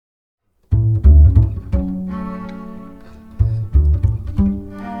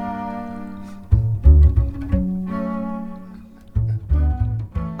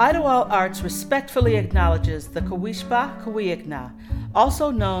Idlewild Arts respectfully acknowledges the Kawishpa Kawiakna,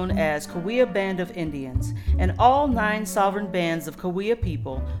 also known as Cahuilla Band of Indians, and all 9 sovereign bands of Cahuilla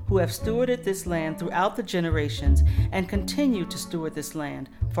people who have stewarded this land throughout the generations and continue to steward this land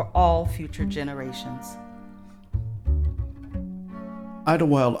for all future generations.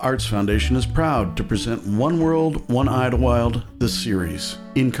 Idlewild Arts Foundation is proud to present One World, One Idlewild, the series.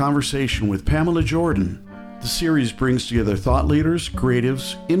 In conversation with Pamela Jordan, the series brings together thought leaders,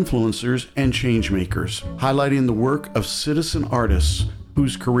 creatives, influencers, and changemakers, highlighting the work of citizen artists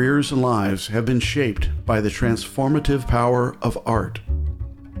whose careers and lives have been shaped by the transformative power of art.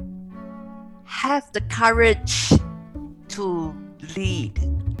 Have the courage to lead.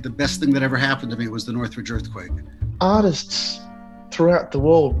 The best thing that ever happened to me was the Northridge earthquake. Artists throughout the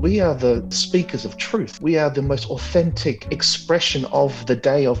world, we are the speakers of truth. We are the most authentic expression of the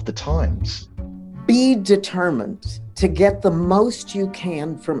day, of the times. Be determined to get the most you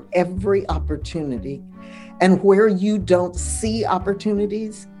can from every opportunity. And where you don't see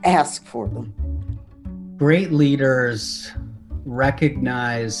opportunities, ask for them. Great leaders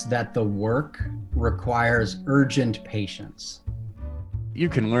recognize that the work requires urgent patience. You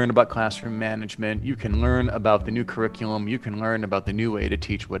can learn about classroom management, you can learn about the new curriculum, you can learn about the new way to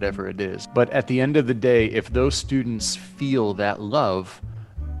teach whatever it is. But at the end of the day, if those students feel that love,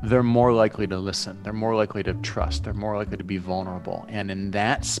 they're more likely to listen, they're more likely to trust, they're more likely to be vulnerable. And in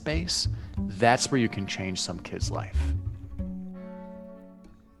that space, that's where you can change some kid's life.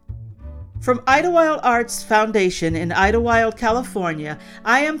 From Idlewild Arts Foundation in Idlewild, California,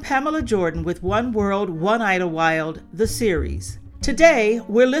 I am Pamela Jordan with One World, One Idlewild, the series. Today,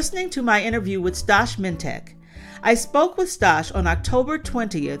 we're listening to my interview with Stosh Mintek. I spoke with Stosh on October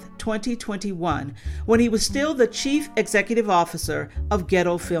 20th, 2021, when he was still the Chief Executive Officer of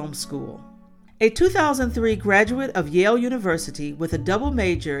Ghetto Film School. A 2003 graduate of Yale University with a double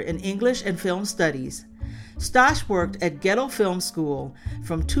major in English and Film Studies, Stosh worked at Ghetto Film School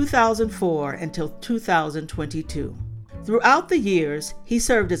from 2004 until 2022. Throughout the years, he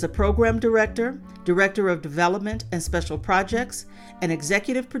served as a program director, director of development and special projects, and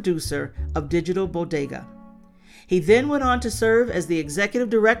executive producer of Digital Bodega. He then went on to serve as the executive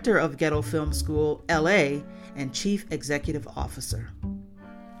director of Ghetto Film School, LA, and chief executive officer.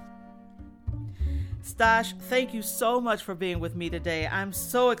 Stosh, thank you so much for being with me today. I'm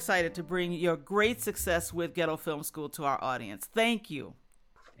so excited to bring your great success with Ghetto Film School to our audience. Thank you.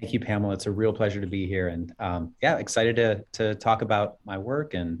 Thank you, Pamela. It's a real pleasure to be here, and excited to talk about my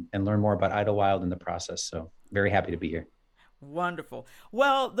work and learn more about Idlewild in the process. So very happy to be here. Wonderful.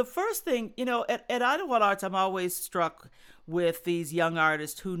 Well, the first thing, at Idlewild Arts, I'm always struck with these young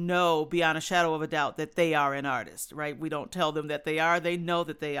artists who know beyond a shadow of a doubt that they are an artist, right? We don't tell them that they are, they know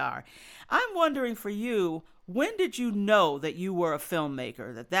that they are. I'm wondering for you, when did you know that you were a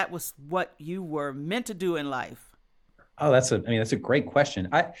filmmaker, that was what you were meant to do in life? Oh, that's a great question.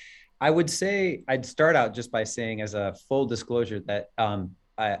 I would say I'd start out just by saying, as a full disclosure, that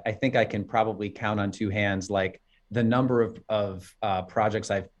I think I can probably count on 2 hands, like, the number of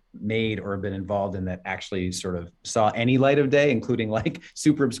projects I've made or been involved in that actually sort of saw any light of day, including like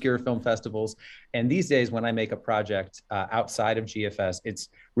super obscure film festivals. And these days, when I make a project outside of GFS, it's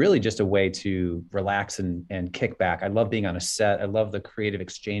really just a way to relax and kick back. I love being on a set. I love the creative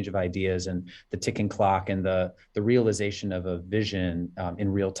exchange of ideas and the ticking clock and the realization of a vision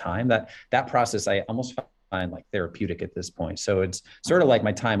in real time. That process, I almost find like therapeutic at this point. So it's sort of like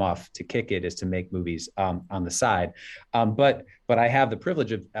my time off to kick it is to make movies on the side. But I have the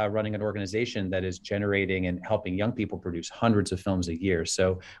privilege of running an organization that is generating and helping young people produce hundreds of films a year.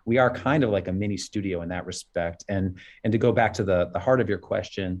 So we are kind of like a mini studio in that respect. And to go back to the heart of your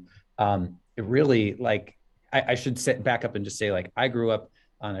question, it really, like, I should back up and just say, like, I grew up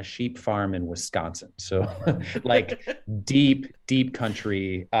on a sheep farm in Wisconsin. So like deep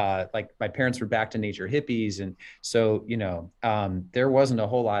country, like my parents were back to nature hippies. And so, there wasn't a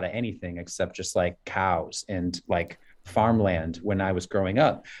whole lot of anything except just like cows and like farmland when I was growing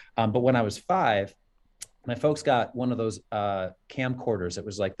up. But when I was 5, my folks got one of those camcorders. It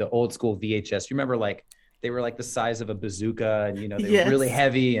was like the old school VHS. You remember, like, they were like the size of a bazooka, and they Yes. were really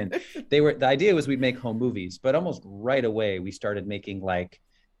heavy. And the idea was we'd make home movies, but almost right away we started making like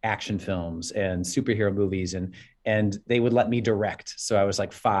action films and superhero movies, and they would let me direct. So I was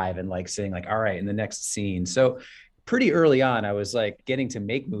like 5 and like saying like, all right, in the next scene. So pretty early on, I was like getting to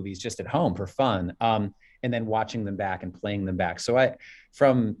make movies just at home for fun. And then watching them back and playing them back. So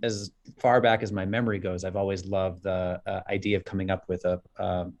from as far back as my memory goes, I've always loved the idea of coming up with a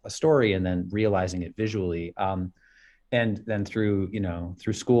story and then realizing it visually. and then through,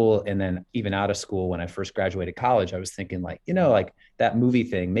 through school, and then even out of school, when I first graduated college, I was thinking like, like that movie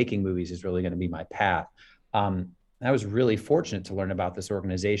thing, making movies is really going to be my path. I was really fortunate to learn about this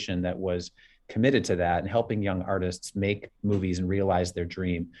organization that was committed to that and helping young artists make movies and realize their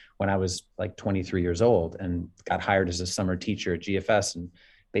dream when I was like 23 years old, and got hired as a summer teacher at GFS. And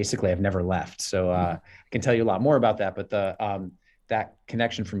basically I've never left. So I can tell you a lot more about that, but that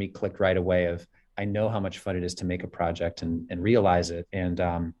connection for me clicked right away of, I know how much fun it is to make a project and realize it. And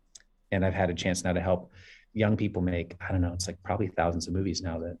I've had a chance now to help young people make, I don't know, it's like probably thousands of movies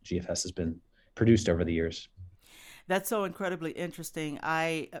now that GFS has been produced over the years. That's so incredibly interesting.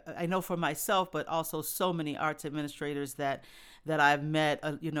 I know for myself, but also so many arts administrators that I've met,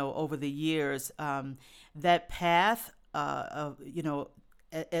 over the years. That path, that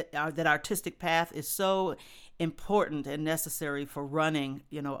artistic path is so important and necessary for running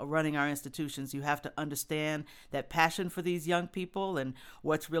our institutions. You have to understand that passion for these young people and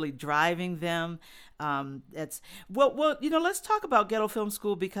what's really driving them. Let's talk about Ghetto Film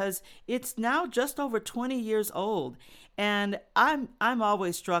School, because it's now just over 20 years old, and I'm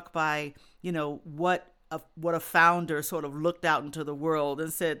always struck by what a founder sort of looked out into the world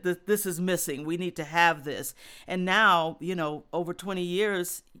and said, this is missing. We need to have this. And now, over 20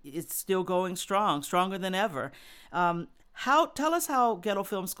 years, it's still going strong, stronger than ever. Tell us how Ghetto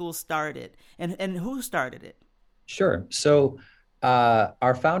Film School started and who started it. Sure. So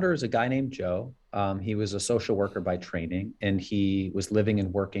our founder is a guy named Joe. He was a social worker by training, and he was living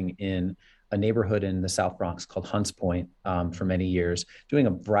and working in a neighborhood in the South Bronx called Hunts Point for many years, doing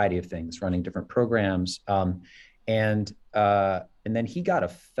a variety of things, running different programs. And then he got a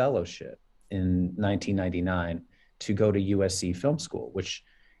fellowship in 1999 to go to USC Film School, which,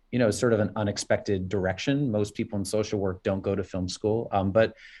 is sort of an unexpected direction. Most people in social work don't go to film school.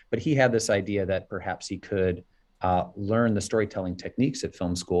 But he had this idea that perhaps he could learn the storytelling techniques at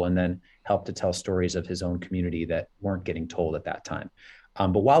film school and then help to tell stories of his own community that weren't getting told at that time.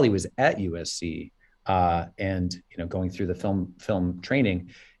 But while he was at USC and going through the film training,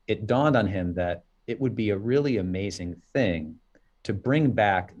 it dawned on him that it would be a really amazing thing to bring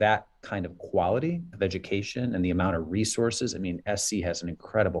back that kind of quality of education and the amount of resources. I mean, SC has an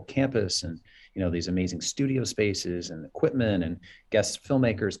incredible campus and these amazing studio spaces and equipment and guest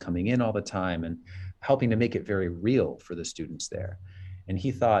filmmakers coming in all the time and helping to make it very real for the students there. And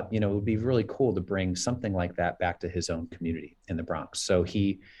he thought, it would be really cool to bring something like that back to his own community in the Bronx. So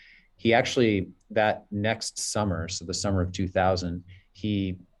he actually, that next summer, so the summer of 2000,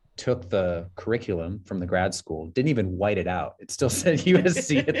 he took the curriculum from the grad school, didn't even white it out. It still said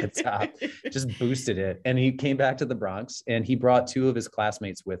USC at the top, just boosted it. And he came back to the Bronx, and he brought two of his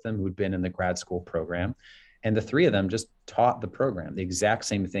classmates with him who'd been in the grad school program. And the three of them just taught the program, the exact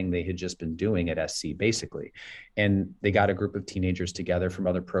same thing they had just been doing at SC, basically. And they got a group of teenagers together from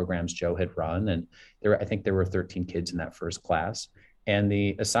other programs Joe had run. And I think there were 13 kids in that first class. And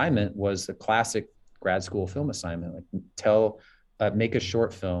the assignment was the classic grad school film assignment, like make a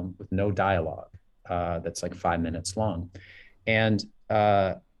short film with no dialogue that's like 5 minutes long. And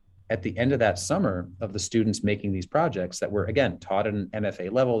at the end of that summer, of the students making these projects that were, again, taught at an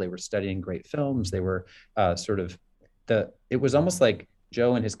MFA level, they were studying great films. They were it was almost like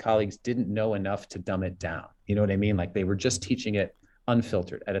Joe and his colleagues didn't know enough to dumb it down. You know what I mean? Like they were just teaching it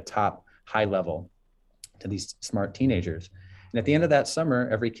unfiltered at a top high level to these smart teenagers. And at the end of that summer,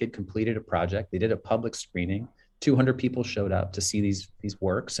 every kid completed a project. They did a public screening. 200 people showed up to see these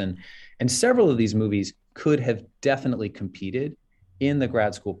works. And several of these movies could have definitely competed in the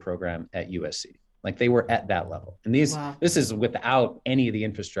grad school program at USC. Like they were at that level. And this is without any of the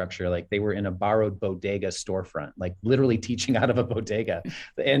infrastructure. Like they were in a borrowed bodega storefront, like literally teaching out of a bodega.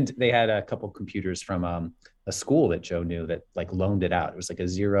 And they had a couple computers from a school that Joe knew that like loaned it out. It was like a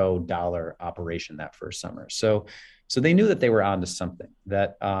 $0 operation that first summer. So they knew that they were onto something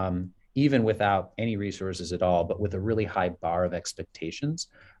that even without any resources at all, but with a really high bar of expectations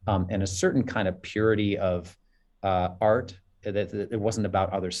and a certain kind of purity of art, that it wasn't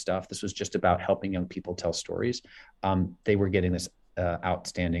about other stuff. This was just about helping young people tell stories. They were getting this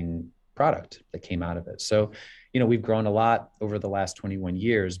outstanding product that came out of it. So, we've grown a lot over the last 21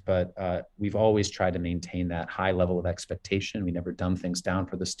 years, but we've always tried to maintain that high level of expectation. We never dumb things down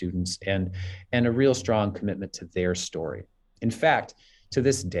for the students and a real strong commitment to their story. In fact, to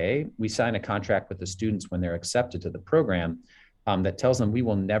this day, we sign a contract with the students when they're accepted to the program that tells them we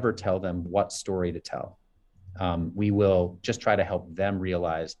will never tell them what story to tell. We will just try to help them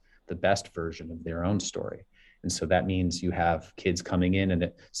realize the best version of their own story. And so that means you have kids coming in,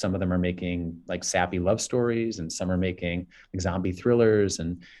 and some of them are making like sappy love stories, and some are making like zombie thrillers,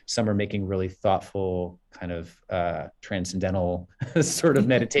 and some are making really thoughtful kind of transcendental sort of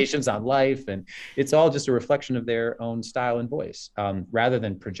meditations on life. And it's all just a reflection of their own style and voice, rather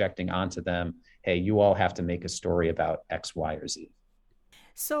than projecting onto them, hey, you all have to make a story about X, Y, or Z.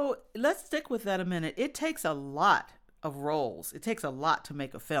 So let's stick with that a minute. It takes a lot of roles. It takes a lot to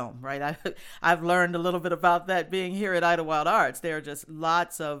make a film, right? I've learned a little bit about that being here at Idlewild Arts. There are just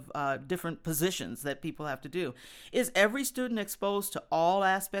lots of different positions that people have to do. Is every student exposed to all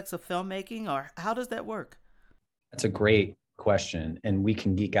aspects of filmmaking, or how does that work? That's a great question, and we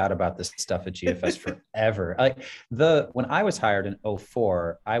can geek out about this stuff at GFS forever. When I was hired in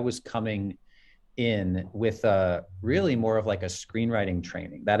 2004, I was coming in with really more of like a screenwriting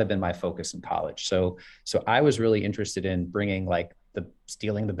training. That had been my focus in college. So I was really interested in bringing like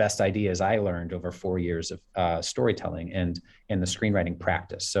stealing the best ideas I learned over 4 years of storytelling and the screenwriting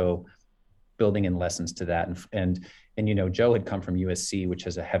practice. So building in lessons to that. And Joe had come from USC, which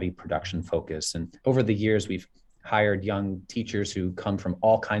has a heavy production focus. And over the years, we've hired young teachers who come from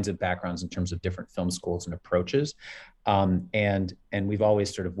all kinds of backgrounds in terms of different film schools and approaches. And we've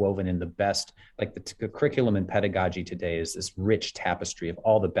always sort of woven in the best, like the curriculum and pedagogy today is this rich tapestry of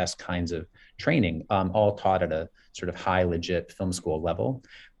all the best kinds of training, all taught at a sort of high, legit film school level.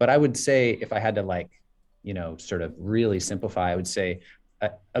 But I would say, if I had to sort of really simplify, I would say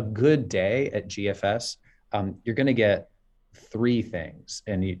a good day at GFS, you're going to get three things.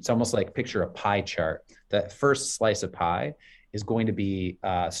 And it's almost like picture a pie chart. That first slice of pie is going to be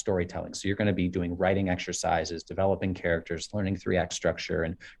storytelling. So you're going to be doing writing exercises, developing characters, learning 3-act structure,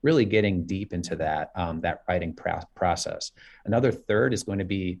 and really getting deep into that writing process. Another third is going to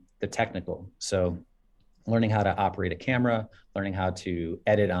be the technical. So learning how to operate a camera, learning how to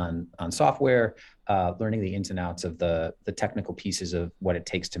edit on software, learning the ins and outs of the technical pieces of what it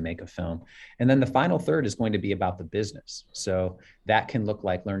takes to make a film. And then the final third is going to be about the business. So that can look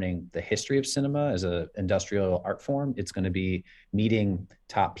like learning the history of cinema as an industrial art form. It's going to be meeting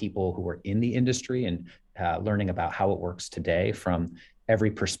top people who are in the industry and learning about how it works today from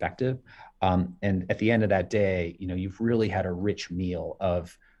every perspective. And at the end of that day, you've really had a rich meal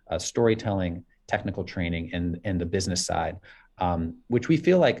of storytelling, technical training, and the business side, which we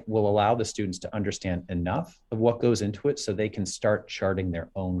feel like will allow the students to understand enough of what goes into it so they can start charting their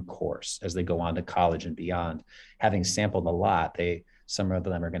own course as they go on to college and beyond. Having sampled a lot, some of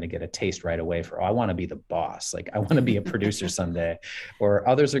them are going to get a taste right away for, I want to be the boss. Like, I want to be a producer someday. Or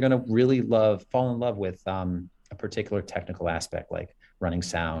others are going to really fall in love with a particular technical aspect, like running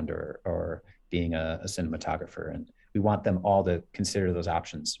sound or being a cinematographer. And we want them all to consider those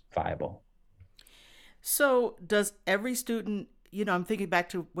options viable. So does every student, I'm thinking back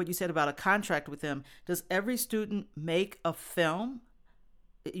to what you said about a contract with them. Does every student make a film?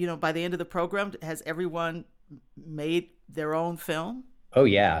 By the end of the program, has everyone made their own film? Oh,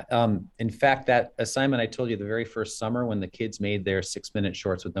 yeah. In fact, that assignment I told you the very first summer when the kids made their 6-minute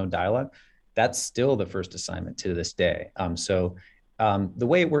shorts with no dialogue, that's still the first assignment to this day. So the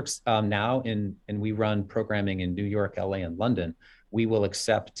way it works now, and we run programming in New York, LA, and London, we will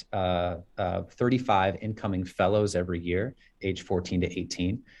accept 35 incoming fellows every year, age 14 to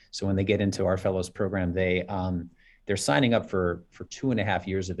 18. So when they get into our fellows program, they're signing up for 2.5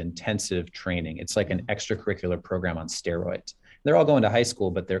 years of intensive training. It's like an extracurricular program on steroids. They're all going to high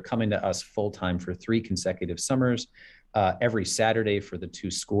school, but they're coming to us full time for 3 consecutive summers, every Saturday for the 2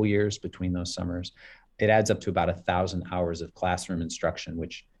 school years between those summers. It adds up to about 1,000 hours of classroom instruction,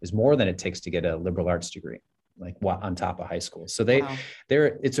 which is more than it takes to get a liberal arts degree, like on top of high school. So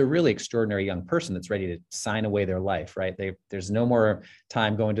it's a really extraordinary young person that's ready to sign away their life, right? There's no more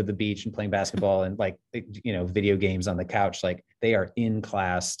time going to the beach and playing basketball and video games on the couch. Like, they are in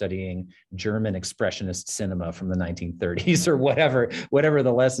class studying German expressionist cinema from the 1930s or whatever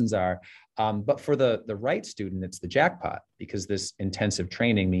the lessons are. But for the right student, it's the jackpot, because this intensive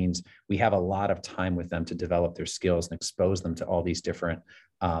training means we have a lot of time with them to develop their skills and expose them to all these different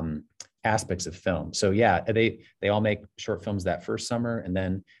aspects of film. So yeah, they all make short films that first summer, and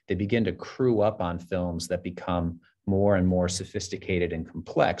then they begin to crew up on films that become more and more sophisticated and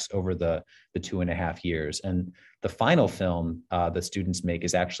complex over the 2.5 years. And the final film that students make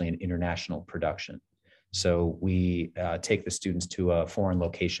is actually an international production. So we take the students to a foreign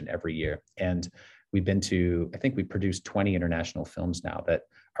location every year. And I think we produced 20 international films now that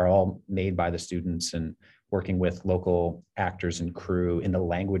are all made by the students and working with local actors and crew in the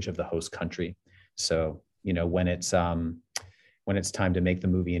language of the host country. So, when it's time to make the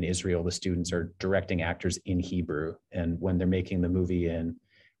movie in Israel, the students are directing actors in Hebrew. And when they're making the movie in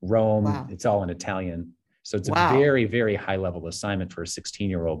Rome, It's all in Italian. So it's Wow. a very, very high level assignment for a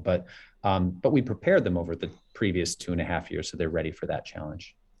 16-year-old, but we prepared them over the previous 2.5 years so they're ready for that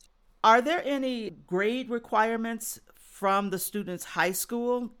challenge. Are there any grade requirements from the students' high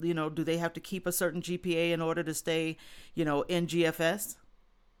school? Do they have to keep a certain GPA in order to stay, in GFS?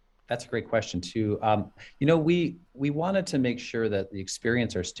 That's a great question too. We wanted to make sure that the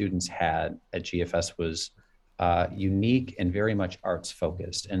experience our students had at GFS was unique and very much arts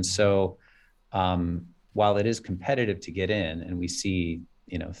focused. And so while it is competitive to get in, and we see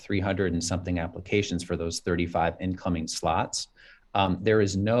 300 and something applications for those 35 incoming slots, there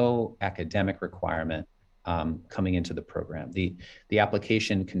is no academic requirement coming into the program. The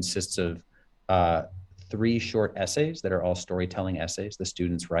application consists of 3 short essays that are all storytelling essays the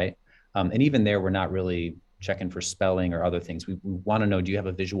students write. And even there, we're not really checking for spelling or other things. We want to know, do you have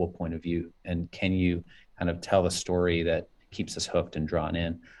a visual point of view? And can you kind of tell a story that keeps us hooked and drawn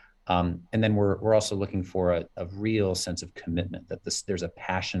in? And then we're also looking for a real sense of commitment, that there's a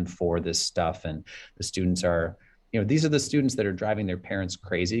passion for this stuff. And the students are, these are the students that are driving their parents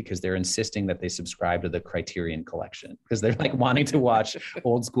crazy because they're insisting that they subscribe to the Criterion Collection because they're like wanting to watch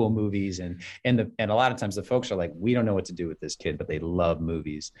old school movies. And a lot of times the folks are like, we don't know what to do with this kid, but they love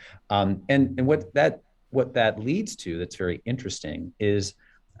movies. And what that leads to that's very interesting is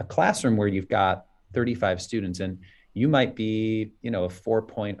a classroom where you've got 35 students and you might be, a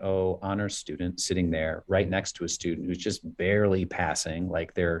 4.0 honors student sitting there right next to a student who's just barely passing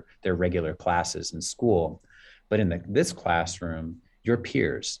like their regular classes in school. But in this classroom, you're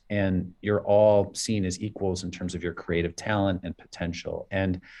peers and you're all seen as equals in terms of your creative talent and potential.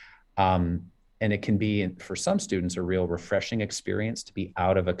 And it can be, for some students, a real refreshing experience to be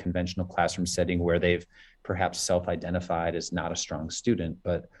out of a conventional classroom setting where they've perhaps self-identified as not a strong student.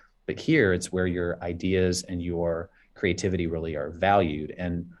 But here it's where your ideas and your creativity really are valued.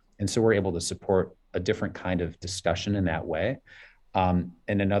 And so we're able to support a different kind of discussion in that way. And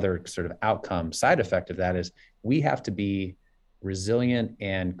another sort of outcome side effect of that is we have to be resilient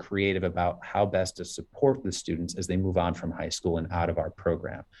and creative about how best to support the students as they move on from high school and out of our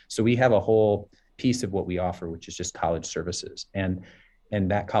program. So we have a whole piece of what we offer, which is just college services. And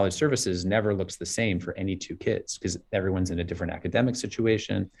that college services never looks the same for any 2 kids because everyone's in a different academic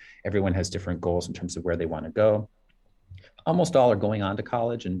situation. Everyone has different goals in terms of where they want to go. Almost all are going on to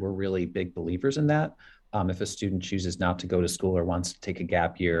college, and we're really big believers in that. If a student chooses not to go to school or wants to take a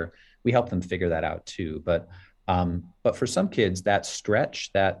gap year, we help them figure that out too. But for some kids, that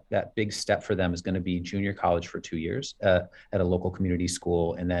stretch, that big step for them is going to be junior college for 2 years at a local community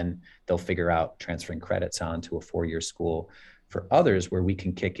school, and then they'll figure out transferring credits on to a 4-year school. For others, where we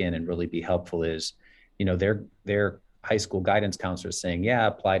can kick in and really be helpful is, their high school guidance counselor is saying, yeah,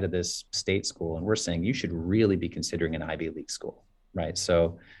 apply to this state school. And we're saying you should really be considering an Ivy League school, right?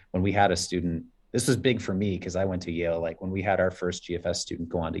 So when we had a student, this was big for me because I went to Yale. Like when we had our first GFS student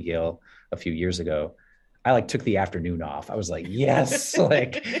go on to Yale a few years ago, I took the afternoon off. I was like, yes,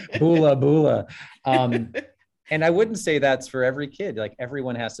 boola, boola. And I wouldn't say that's for every kid. Like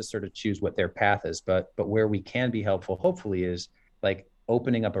everyone has to sort of choose what their path is, but where we can be helpful, hopefully, is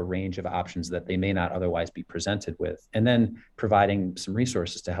opening up a range of options that they may not otherwise be presented with, and then providing some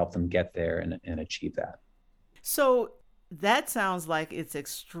resources to help them get there and achieve that. So that sounds like it's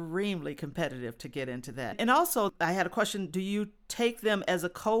extremely competitive to get into that. And also, I had a question. Do you take them as a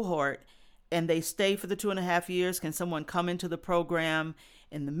cohort and they stay for the 2.5 years? Can someone come into the program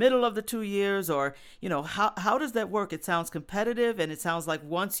in the middle of the 2 years? Or, how does that work? It sounds competitive, and it sounds like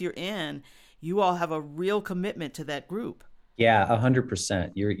once you're in, you all have a real commitment to that group. Yeah,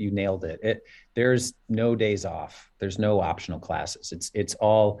 100%. You nailed it. There's no days off. There's no optional classes. It's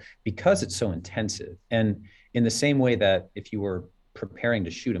all because it's so intensive. And in the same way that if you were preparing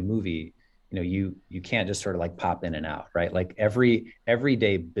to shoot a movie, you can't just sort of pop in and out, right? Every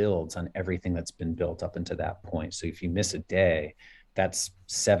day builds on everything that's been built up into that point. So if you miss a day, that's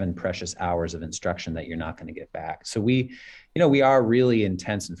 7 precious hours of instruction that you're not going to get back. So we are really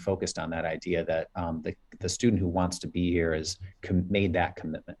intense and focused on that idea that the student who wants to be here has made that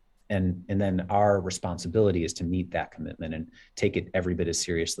commitment. And then our responsibility is to meet that commitment and take it every bit as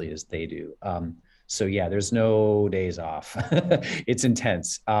seriously as they do. So yeah, there's no days off. It's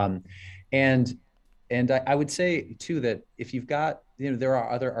intense. And I would say too, that if you've got, there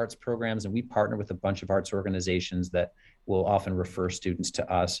are other arts programs, and we partner with a bunch of arts organizations that will often refer students to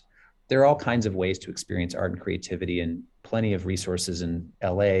us. There are all kinds of ways to experience art and creativity, and plenty of resources in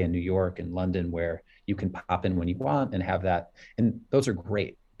LA and New York and London where you can pop in when you want and have that. And those are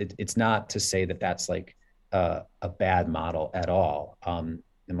great. It's not to say that that's a bad model at all. And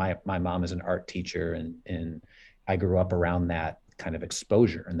my mom is an art teacher, and I grew up around that kind of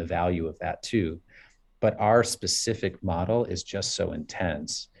exposure and the value of that too. But our specific model is just so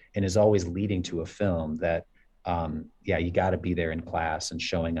intense and is always leading to a film that, you got to be there in class and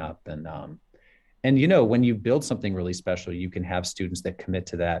showing up. And when you build something really special, you can have students that commit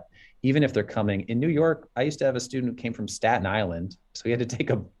to that, even if they're coming. In New York, I used to have a student who came from Staten Island, so he had to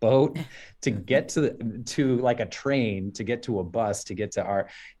take a boat to get to like a train, to get to a bus, to get to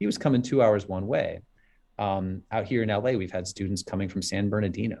he was coming 2 hours one way. Out here in LA, we've had students coming from San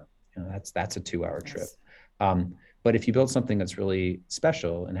Bernardino. That's a 2-hour trip. But if you build something that's really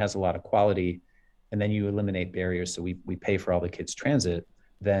special and has a lot of quality, and then you eliminate barriers, so we pay for all the kids' transit,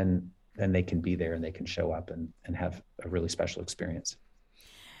 then they can be there and they can show up and have a really special experience.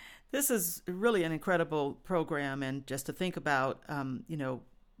 This is really an incredible program. And just to think about,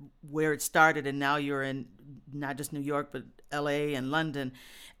 where it started, and now you're in not just New York, but LA and London.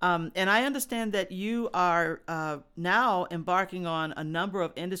 And I understand that you are now embarking on a number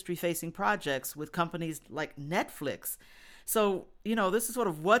of industry-facing projects with companies like Netflix. So, this is sort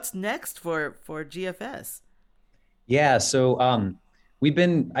of what's next for GFS. Yeah. So we've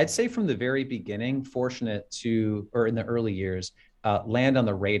been, I'd say from the very beginning, fortunate to, or in the early years, land on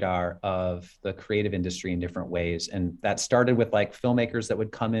the radar of the creative industry in different ways. And that started with like filmmakers that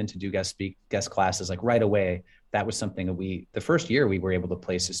would come in to do guest classes, like right away. That was something that the first year we were able to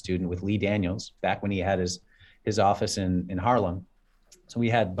place a student with Lee Daniels back when he had his office in Harlem. So we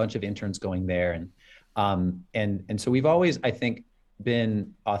had a bunch of interns going there. And so we've always, I think,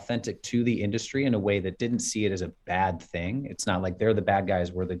 been authentic to the industry in a way that didn't see it as a bad thing. It's not like they're the bad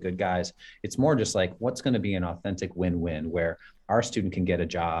guys, we're the good guys. It's more just like, what's going to be an authentic win-win where our student can get a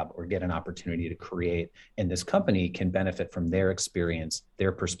job or get an opportunity to create, and this company can benefit from their experience,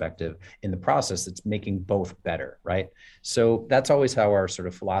 their perspective in the process that's making both better, right? So that's always how our sort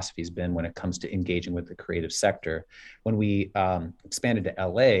of philosophy has been when it comes to engaging with the creative sector. When we expanded to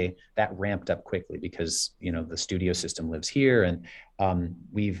LA, that ramped up quickly because, the studio system lives here, and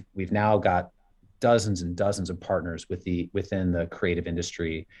we've now got dozens and dozens of partners within the creative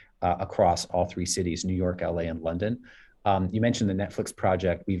industry across all 3 cities, New York, LA, and London. You mentioned the Netflix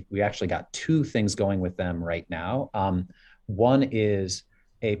project. We actually got 2 things going with them right now. One is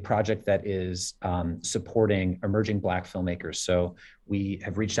a project that is supporting emerging Black filmmakers. So we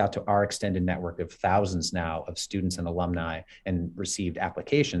have reached out to our extended network of thousands now of students and alumni and received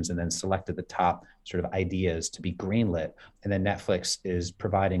applications and then selected the top sort of ideas to be greenlit. And then Netflix is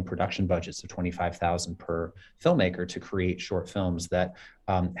providing production budgets of $25,000 per filmmaker to create short films that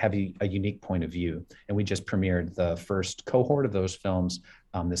have a unique point of view. And we just premiered the first cohort of those films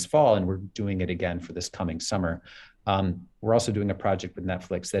this fall, and we're doing it again for this coming summer. We're also doing a project with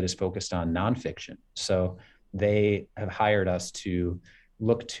Netflix that is focused on nonfiction. So they have hired us to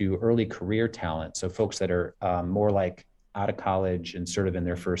look to early career talent. So folks that are more like out of college and sort of in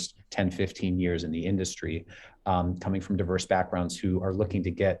their first 10, 15 years in the industry, coming from diverse backgrounds who are looking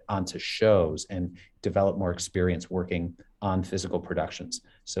to get onto shows and develop more experience working on physical productions.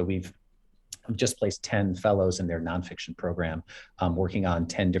 So we've just placed 10 fellows in their nonfiction program, working on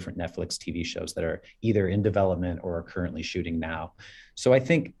 10 different Netflix TV shows that are either in development or are currently shooting now. So I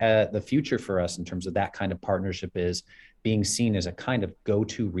think the future for us in terms of that kind of partnership is being seen as a kind of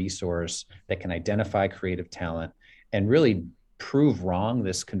go-to resource that can identify creative talent and really prove wrong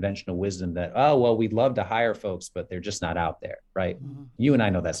this conventional wisdom that, oh, well, we'd love to hire folks, but they're just not out there, right? Mm-hmm. You and I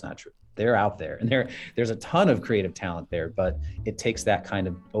know that's not true. They're out there, and there's a ton of creative talent there, but it takes that kind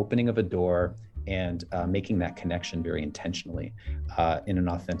of opening of a door and making that connection very intentionally in an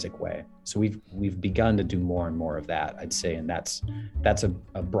authentic way. So we've begun to do more and more of that, I'd say, and that's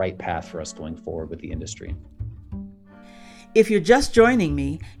a bright path for us going forward with the industry. If you're just joining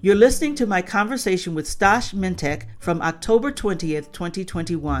me, you're listening to my conversation with Stosh Mintek from October 20th,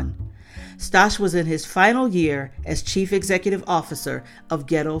 2021. Stosh was in his final year as Chief Executive Officer of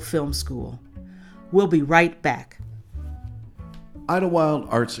Ghetto Film School. We'll be right back. Idlewild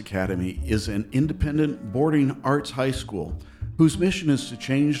Arts Academy is an independent boarding arts high school whose mission is to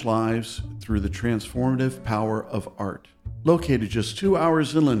change lives through the transformative power of art. Located just 2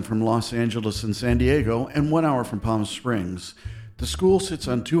 hours inland from Los Angeles and San Diego and 1 hour from Palm Springs, the school sits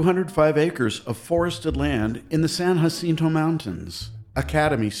on 205 acres of forested land in the San Jacinto Mountains.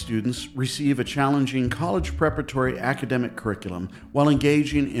 Academy students receive a challenging college preparatory academic curriculum while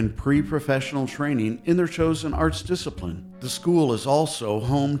engaging in pre-professional training in their chosen arts discipline. The school is also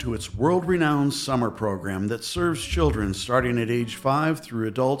home to its world-renowned summer program that serves children starting at age 5 through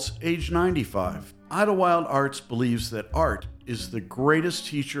adults age 95. Idlewild Arts believes that art is the greatest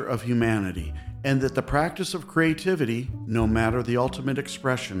teacher of humanity and that the practice of creativity, no matter the ultimate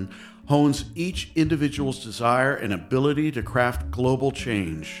expression, hones each individual's desire and ability to craft global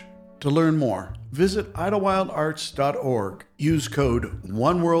change. To learn more, visit idlewildarts.org. Use code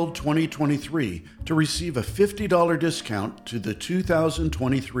OneWorld2023 to receive a $50 discount to the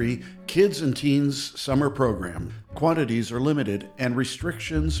 2023 Kids and Teens Summer Program. Quantities are limited and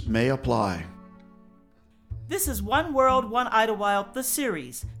restrictions may apply. This is One World, One Idlewild, the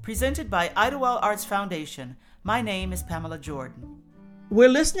series, presented by Idlewild Arts Foundation. My name is Pamela Jordan. We're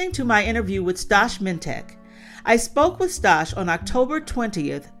listening to my interview with Stosh Mintek. I spoke with Stosh on October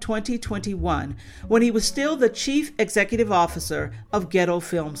 20th, 2021, when he was still the Chief Executive Officer of Ghetto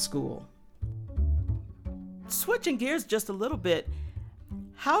Film School. Switching gears just a little bit,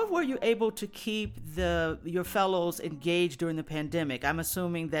 how were you able to keep your fellows engaged during the pandemic? I'm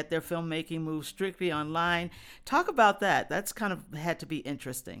assuming that their filmmaking moved strictly online. Talk about that. That's kind of had to be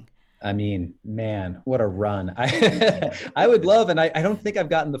interesting. I mean, man, what a run. I would love, and I don't think I've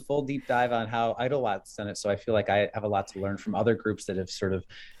gotten the full deep dive on how Idlewild's done it. So I feel like I have a lot to learn from other groups that have sort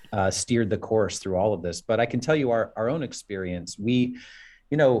of steered the course through all of this. But I can tell you our own experience. We,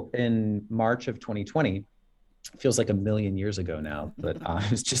 in March of 2020, feels like a million years ago now, but it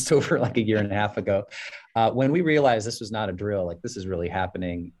was just over like a year and a half ago, when we realized this was not a drill, like this is really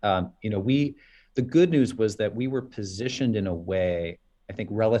happening. The good news was that we were positioned in a way, I think,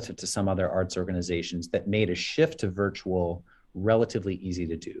 relative to some other arts organizations that made a shift to virtual relatively easy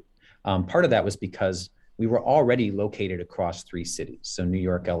to do. Part of that was because we were already located across 3 cities, so New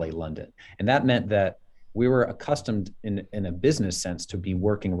York, LA, London. And that meant that we were accustomed in a business sense to be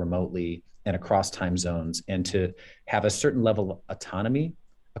working remotely and across time zones and to have a certain level of autonomy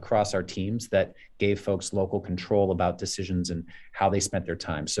across our teams that gave folks local control about decisions and how they spent their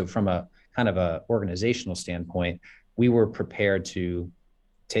time. So from a kind of a organizational standpoint, we were prepared to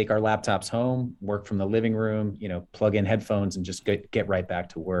take our laptops home, work from the living room, plug in headphones and just get right back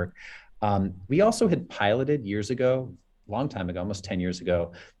to work. We also had piloted years ago, long time ago, almost 10 years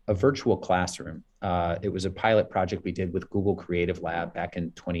ago, a virtual classroom. It was a pilot project we did with Google Creative Lab back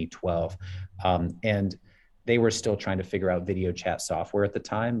in 2012. And they were still trying to figure out video chat software at the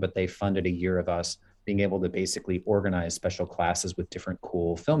time, but they funded a year of us being able to basically organize special classes with different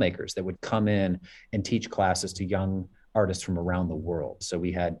cool filmmakers that would come in and teach classes to young artists from around the world. So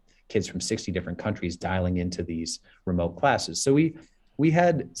we had kids from 60 different countries dialing into these remote classes. So we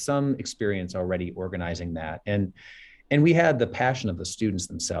had some experience already organizing that. And we had the passion of the students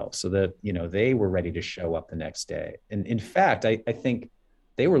themselves so that, they were ready to show up the next day. And in fact, I think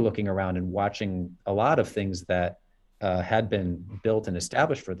they were looking around and watching a lot of things that had been built and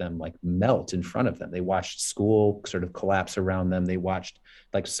established for them, like melt in front of them. They watched school sort of collapse around them. They watched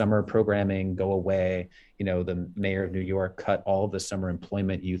like summer programming go away. The mayor of New York cut all of the summer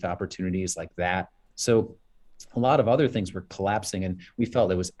employment youth opportunities like that. So a lot of other things were collapsing, and we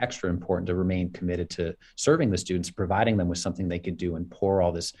felt it was extra important to remain committed to serving the students, providing them with something they could do and pour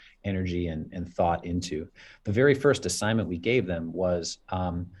all this energy and thought into. The very first assignment we gave them was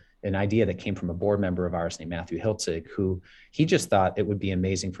an idea that came from a board member of ours named Matthew Hiltzig, who he just thought it would be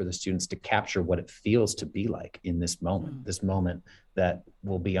amazing for the students to capture what it feels to be like in this moment that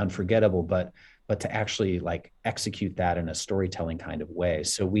will be unforgettable, but to actually like execute that in a storytelling kind of way.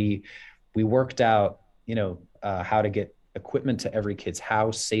 So we worked out, how to get equipment to every kid's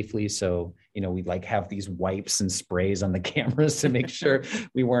house safely. So, we'd like have these wipes and sprays on the cameras to make sure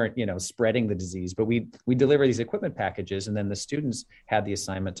we weren't, spreading the disease, but we deliver these equipment packages. And then the students had the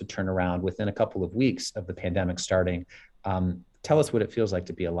assignment to turn around within a couple of weeks of the pandemic starting, tell us what it feels like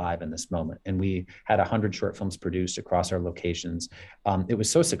to be alive in this moment. And we had 100 short films produced across our locations. It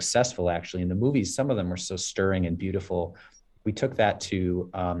was so successful, actually. And the movies, some of them were so stirring and beautiful. We took that to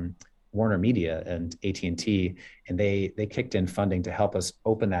Warner Media and AT&T, and they kicked in funding to help us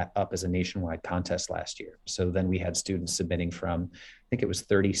open that up as a nationwide contest last year. So then we had students submitting from, I think it was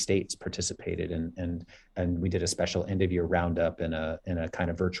 30 states participated, and we did a special end of year roundup in a kind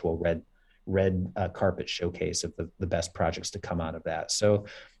of virtual red carpet showcase of the best projects to come out of that. So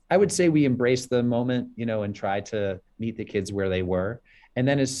I would say we embraced the moment, and tried to meet the kids where they were. And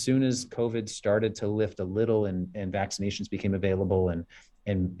then as soon as COVID started to lift a little and vaccinations became available and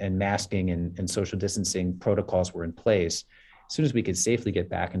masking and social distancing protocols were in place, as soon as we could safely get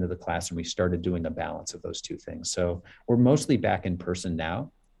back into the classroom, we started doing a balance of those two things. So we're mostly back in person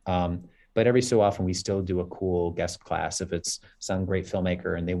now. But every so often we still do a cool guest class. If it's some great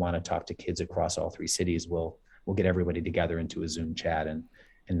filmmaker and they want to talk to kids across all 3 cities, we'll get everybody together into a Zoom chat and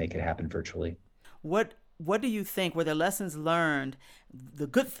make it happen virtually. What do you think were the lessons learned, the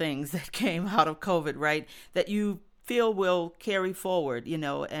good things that came out of COVID, right, that you feel will carry forward,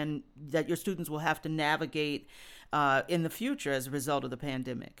 and that your students will have to navigate in the future as a result of the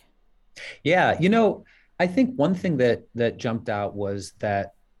pandemic? Yeah, I think one thing that jumped out was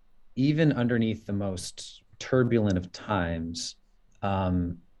that even underneath the most turbulent of times,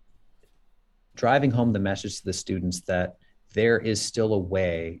 driving home the message to the students that there is still a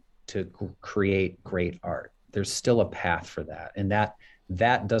way to create great art. There's still a path for that. And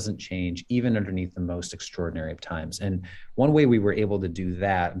that doesn't change even underneath the most extraordinary of times. And one way we were able to do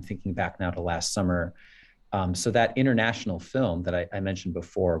that, I'm thinking back now to last summer. So that international film that I mentioned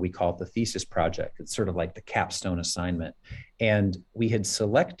before, we call it the thesis project. It's sort of like the capstone assignment. And we had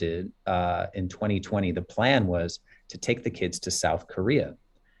selected in 2020, the plan was to take the kids to South Korea.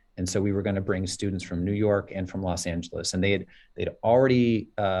 And so we were going to bring students from New York and from Los Angeles. And they'd already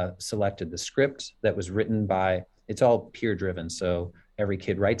selected the script that was written by, it's all peer driven. So every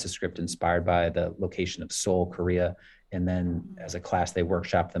kid writes a script inspired by the location of Seoul, Korea. And then as a class, they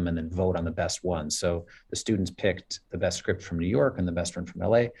workshop them and then vote on the best one. So the students picked the best script from New York and the best one from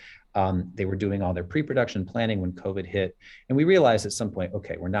LA. They were doing all their pre-production planning when COVID hit. And we realized at some point,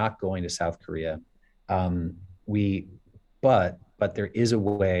 okay, we're not going to South Korea. But there is a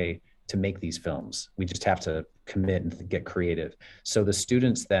way to make these films. We just have to commit and get creative. So the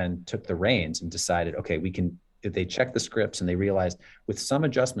students then took the reins and decided, okay, they checked the scripts and they realized with some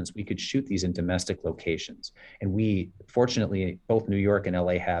adjustments, we could shoot these in domestic locations. And we, fortunately, both New York and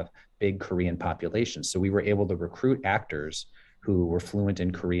LA have big Korean populations. So we were able to recruit actors who were fluent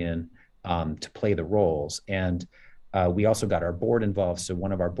in Korean to play the roles. And we also got our board involved. So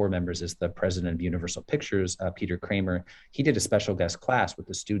one of our board members is the president of Universal Pictures, Peter Kramer. He did a special guest class with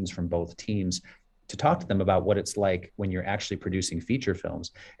the students from both teams to talk to them about what it's like when you're actually producing feature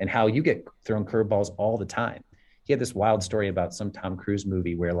films and how you get thrown curveballs all the time. He had this wild story about some Tom Cruise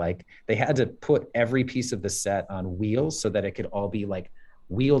movie where like they had to put every piece of the set on wheels so that it could all be like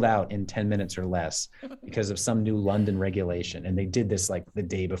wheeled out in 10 minutes or less because of some new London regulation. And they did this like the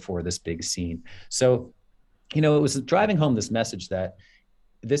day before this big scene. So it was driving home this message that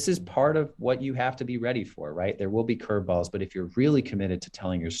this is part of what you have to be ready for, right? There will be curveballs, but if you're really committed to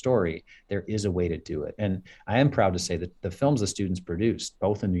telling your story, there is a way to do it. And I am proud to say that the films the students produced,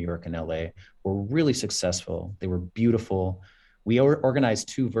 both in New York and LA, were really successful. They were beautiful. We organized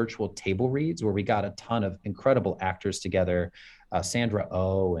 2 virtual table reads where we got a ton of incredible actors together. Sandra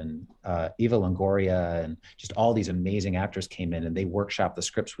Oh and Eva Longoria and just all these amazing actors came in and they workshopped the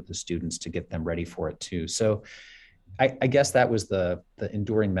scripts with the students to get them ready for it too. So I guess that was the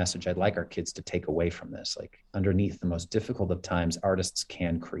enduring message I'd like our kids to take away from this. Like underneath the most difficult of times, artists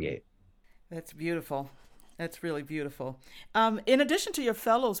can create. That's beautiful. That's really beautiful. In addition to your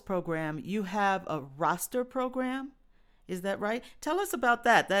fellows program, you have a roster program. Is that right? Tell us about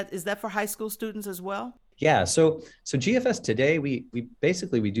that. Is that for high school students as well? Yeah, so GFS today, we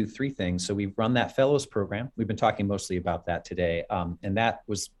do 3 things. So we run that fellows program. We've been talking mostly about that today. And that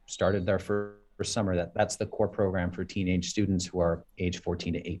was started our first summer. That's the core program for teenage students who are age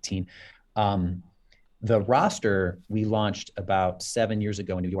 14 to 18. The roster we launched about 7 years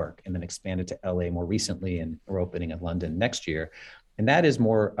ago in New York and then expanded to LA more recently, and we're opening in London next year. And that is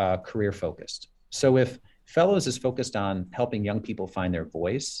more career focused. So if fellows is focused on helping young people find their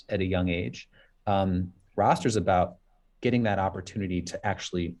voice at a young age, roster's about getting that opportunity to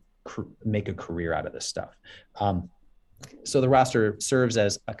actually make a career out of this stuff. So the roster serves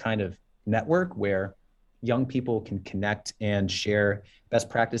as a kind of network where young people can connect and share best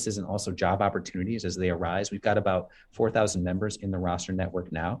practices and also job opportunities as they arise. We've got about 4,000 members in the roster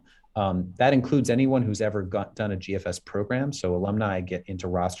network now. That includes anyone who's ever done a GFS program. So alumni get into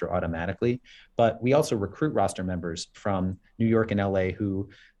roster automatically, but we also recruit roster members from New York and LA who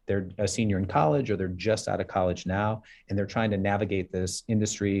they're a senior in college or they're just out of college now, and they're trying to navigate this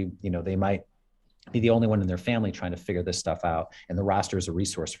industry. They might be the only one in their family trying to figure this stuff out, and the roster is a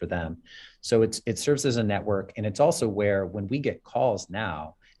resource for them. So it serves as a network, and it's also where when we get calls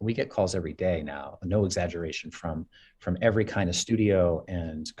now, and we get calls every day now, no exaggeration, from every kind of studio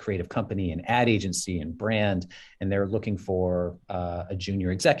and creative company and ad agency and brand, and they're looking for a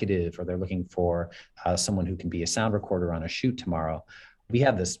junior executive, or they're looking for someone who can be a sound recorder on a shoot tomorrow. We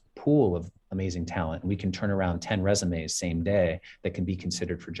have this pool of amazing talent, and we can turn around 10 resumes same day that can be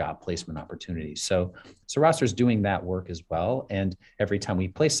considered for job placement opportunities. So roster's doing that work as well. And every time we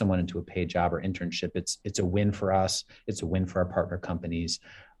place someone into a paid job or internship, it's a win for us. It's a win for our partner companies.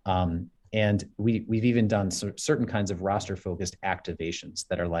 And we've even done certain kinds of roster focused activations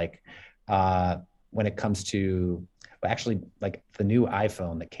that are like, when it comes to actually like the new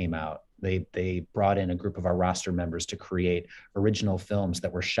iPhone that came out, they brought in a group of our roster members to create original films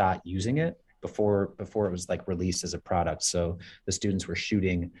that were shot using it before it was like released as a product. So the students were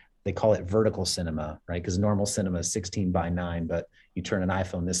shooting, they call it vertical cinema, right? Because normal cinema is 16:9, but you turn an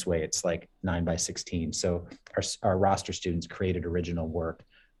iPhone this way, it's like 9:16. So our roster students created original work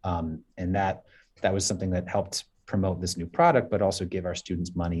And that was something that helped promote this new product, but also give our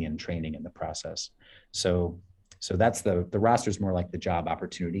students money and training in the process. So that's the roster is more like the job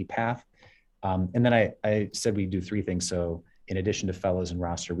opportunity path. And then I said we do three things. So in addition to fellows and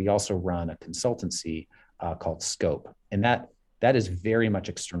roster, we also run a consultancy called Scope. And that is very much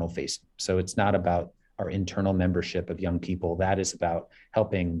external facing. So it's not about our internal membership of young people. That is about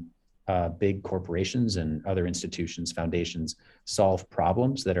helping big corporations and other institutions, foundations, solve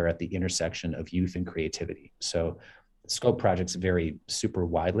problems that are at the intersection of youth and creativity. So Scope projects vary super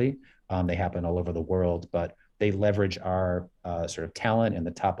widely. They happen all over the world, but they leverage our sort of talent and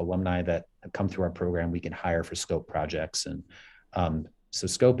the top alumni that come through our program. We can hire for Scope projects. And so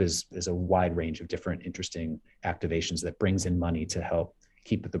Scope is a wide range of different interesting activations that brings in money to help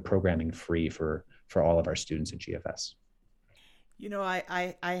keep the programming free for all of our students at GFS. You know,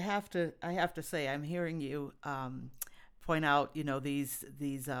 I have to say, I'm hearing you point out, you know, these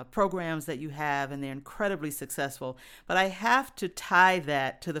programs that you have, and they're incredibly successful. But I have to tie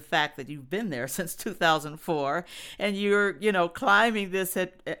that to the fact that you've been there since 2004, and you're, you know, climbing this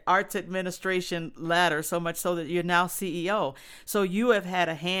arts administration ladder so much so that you're now CEO. So you have had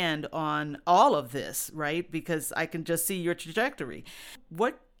a hand on all of this, right? Because I can just see your trajectory.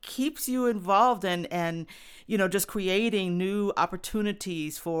 What keeps you involved and you know, just creating new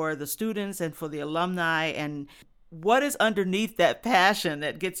opportunities for the students and for the alumni, and what is underneath that passion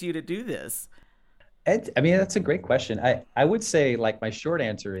that gets you to do this? I mean, that's a great question. I would say, like, my short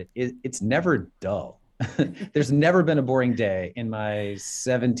answer is it's never dull. There's never been a boring day in my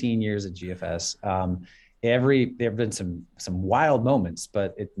 17 years at GFS. There have been some wild moments,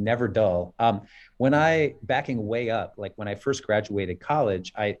 but it's never dull. Backing way up, like when I first graduated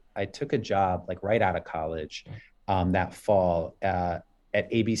college, I took a job like right out of college that fall at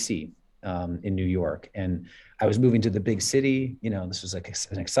ABC in New York. And I was moving to the big city. You know, this was like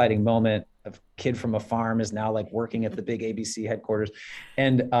an exciting moment. A kid from a farm is now like working at the big ABC headquarters.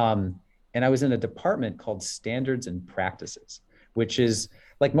 And I was in a department called Standards and Practices, which is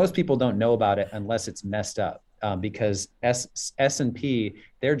like, most people don't know about it unless it's messed up. Because S&P,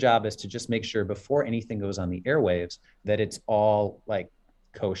 their job is to just make sure before anything goes on the airwaves that it's all like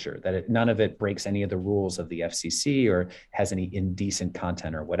kosher, that none of it breaks any of the rules of the FCC or has any indecent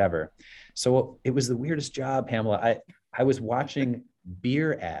content or whatever. So it was the weirdest job, Pamela. I was watching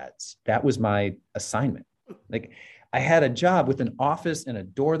beer ads. That was my assignment. Like, I had a job with an office and a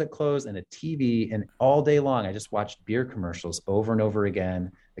door that closed and a TV, and all day long I just watched beer commercials over and over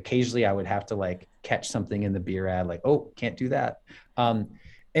again. Occasionally I would have to like catch something in the beer ad, like, oh, can't do that. And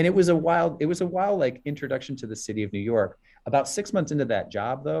it was a wild like introduction to the city of New York. About 6 months into that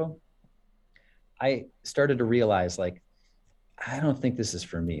job though, I started to realize, like, I don't think this is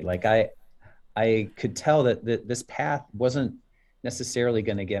for me. Like I could tell that this path wasn't necessarily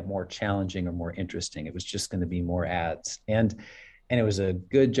going to get more challenging or more interesting. It was just going to be more ads. And it was a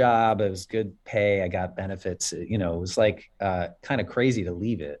good job. It was good pay. I got benefits. You know, it was like kind of crazy to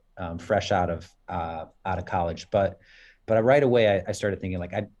leave it fresh out of college. But right away I started thinking,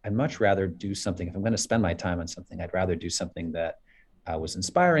 like, I'd much rather do something. If I'm going to spend my time on something, I'd rather do something that was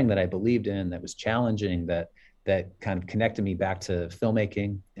inspiring, that I believed in, that was challenging, that kind of connected me back to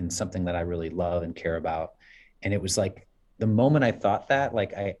filmmaking and something that I really love and care about. And it was like, the moment I thought that,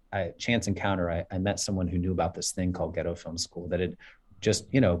 like, I chance encounter, I met someone who knew about this thing called Ghetto Film School that had just,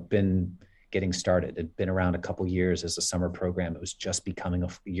 you know, been getting started. It'd been around a couple years as a summer program. It was just becoming a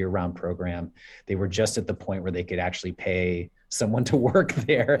year-round program. They were just at the point where they could actually pay someone to work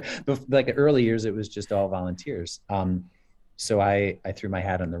there. But like the early years, it was just all volunteers. So I threw my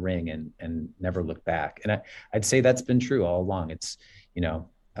hat on the ring and never looked back. And I'd say that's been true all along. It's, you know,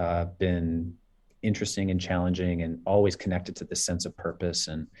 been interesting and challenging and always connected to this sense of purpose,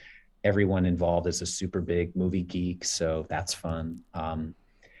 and everyone involved is a super big movie geek. So that's fun.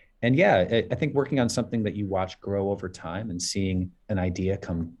 And yeah, I think working on something that you watch grow over time and seeing an idea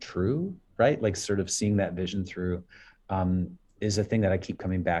come true, right? Like sort of seeing that vision through is a thing that I keep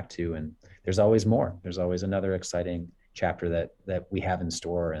coming back to. And there's always more. There's always another exciting chapter that we have in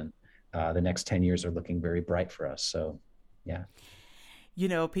store. And the next 10 years are looking very bright for us. So yeah. You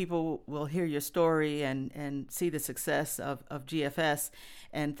know, people will hear your story and see the success of GFS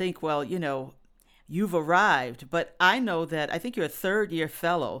and think, well, you know, you've arrived. But I know that I think you're a third-year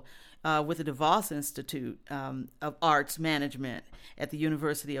fellow with the DeVos Institute of Arts Management at the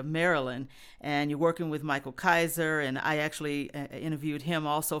University of Maryland. And you're working with Michael Kaiser, and I actually interviewed him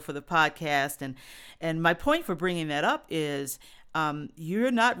also for the podcast. And my point for bringing that up is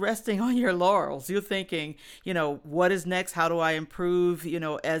you're not resting on your laurels. You're thinking, what is next? How do I improve?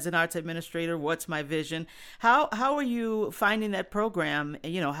 As an arts administrator, what's my vision? How are you finding that program?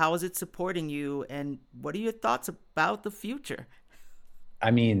 How is it supporting you? And what are your thoughts about the future? I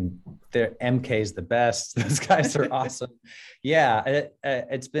mean, MK is the best. Those guys are awesome. Yeah,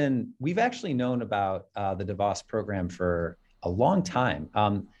 we've actually known about the DeVos program for a long time.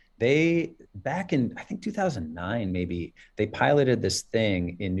 They, back in, I think 2009, maybe, they piloted this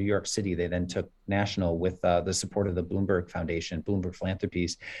thing in New York City. They then took national with the support of the Bloomberg Foundation, Bloomberg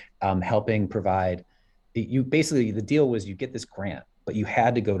Philanthropies, helping provide, basically the deal was you get this grant, but you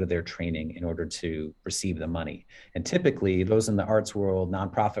had to go to their training in order to receive the money. And typically those in the arts world,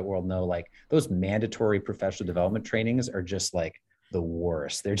 nonprofit world know, like, those mandatory professional development trainings are just like the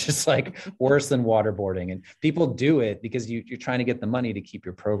worst. They're just like worse than waterboarding. And people do it because you're trying to get the money to keep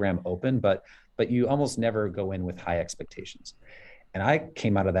your program open, but you almost never go in with high expectations. And I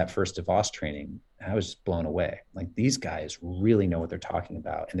came out of that first DeVos training and I was just blown away. Like, these guys really know what they're talking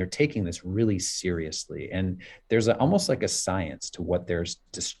about, and they're taking this really seriously. And there's almost like a science to what they're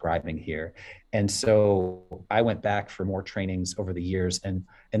describing here. And so I went back for more trainings over the years. And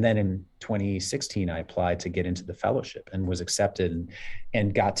then in 2016, I applied to get into the fellowship and was accepted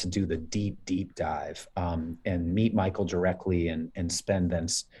and got to do the deep dive and meet Michael directly and spend then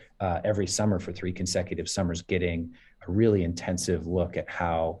every summer for 3 consecutive summers getting a really intensive look at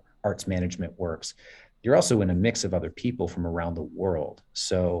how arts management works. You're also in a mix of other people from around the world.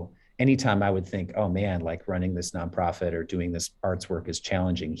 So anytime I would think, oh man, like running this nonprofit or doing this arts work is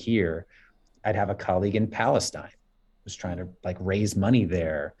challenging here, I'd have a colleague in Palestine who's trying to like raise money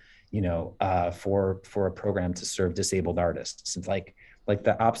there, for a program to serve disabled artists. It's like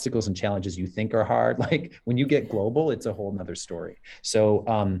the obstacles and challenges you think are hard, like when you get global, it's a whole nother story.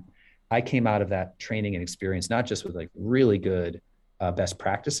 So I came out of that training and experience, not just with like really good best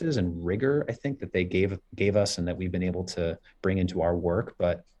practices and rigor, I think, that they gave us and that we've been able to bring into our work,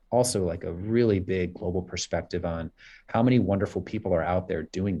 but also like a really big global perspective on how many wonderful people are out there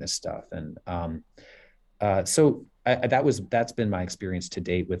doing this stuff. And that's been my experience to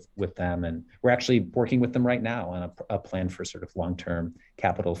date with them. And we're actually working with them right now on a plan for sort of long-term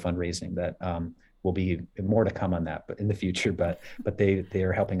capital fundraising that will be more to come on that, but in the future, but they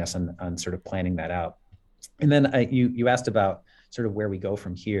are helping us on sort of planning that out. And then you asked about sort of where we go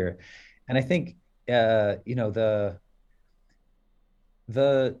from here. And I think,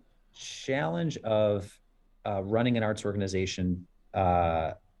 the challenge of running an arts organization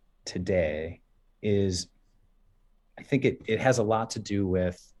today is, I think it has a lot to do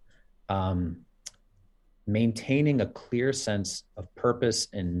with maintaining a clear sense of purpose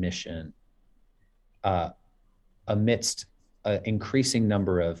and mission amidst an increasing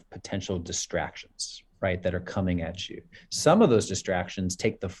number of potential distractions, right, that are coming at you. Some of those distractions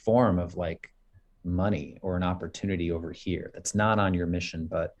take the form of like money or an opportunity over here that's not on your mission,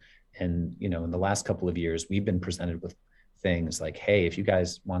 but in the last couple of years, we've been presented with things like, hey, if you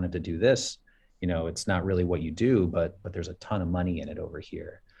guys wanted to do this, it's not really what you do, but there's a ton of money in it over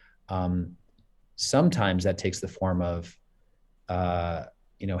here. Sometimes that takes the form of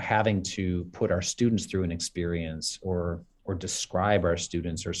having to put our students through an experience or describe our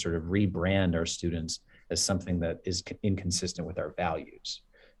students or sort of rebrand our students as something that is inconsistent with our values.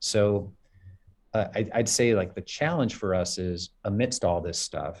 So I'd say like the challenge for us is, amidst all this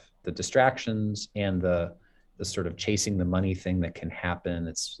stuff, the distractions and the sort of chasing the money thing that can happen,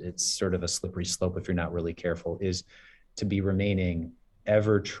 it's sort of a slippery slope if you're not really careful, is to be remaining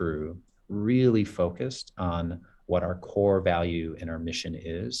ever true, really focused on what our core value and our mission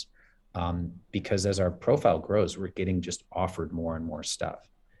is. Because as our profile grows, we're getting just offered more and more stuff.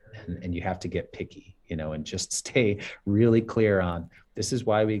 And you have to get picky, and just stay really clear on, this is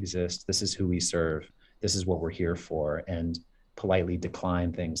why we exist, this is who we serve, this is what we're here for, and politely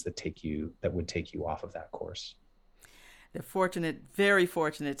decline things that would take you off of that course. They're very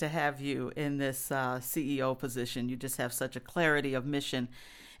fortunate to have you in this CEO position. You just have such a clarity of mission,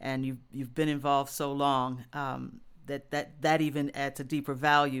 and you've been involved so long that even adds a deeper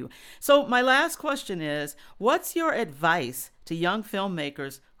value. So my last question is, what's your advice to young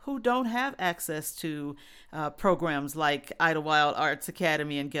filmmakers who don't have access to programs like Idlewild Arts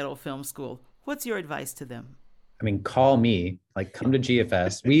Academy and Ghetto Film School? What's your advice to them? I mean, call me, like, come to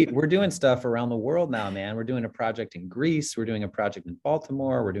GFS. We're doing stuff around the world now, man. We're doing a project in Greece. We're doing a project in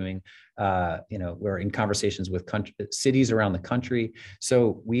Baltimore. We're doing, we're in conversations with cities around the country.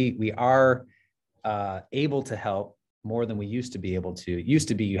 So we are able to help more than we used to be able to. It used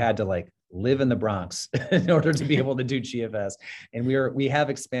to be you had to like live in the Bronx in order to be able to do GFS. And we have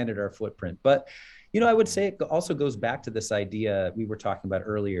expanded our footprint. But I would say it also goes back to this idea we were talking about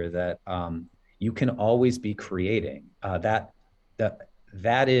earlier that you can always be creating. That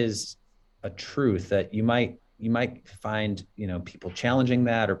is a truth that you might find, people challenging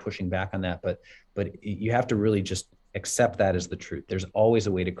that or pushing back on that, but you have to really just accept that as the truth. There's always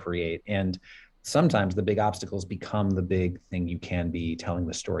a way to create, and sometimes the big obstacles become the big thing you can be telling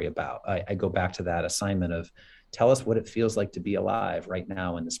the story about. I go back to that assignment of tell us what it feels like to be alive right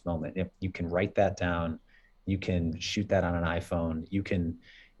now in this moment. If you can write that down, you can shoot that on an iPhone, you can,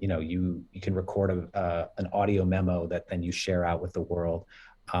 you can record an audio memo that then you share out with the world.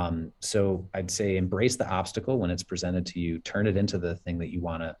 So I'd say embrace the obstacle when it's presented to you, turn it into the thing that you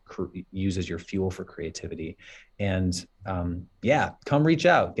want to use as your fuel for creativity. And come reach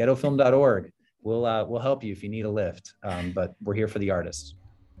out, ghettofilm.org. We'll help you if you need a lift, but we're here for the artists.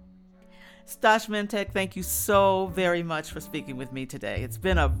 Stosh Mintek, thank you so very much for speaking with me today. It's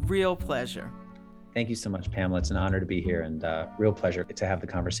been a real pleasure. Thank you so much, Pamela. It's an honor to be here and real pleasure to have the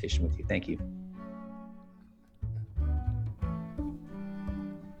conversation with you. Thank you.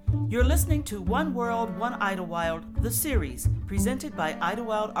 You're listening to One World, One Idlewild, the series, presented by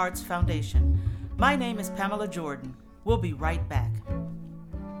Idlewild Arts Foundation. My name is Pamela Jordan. We'll be right back.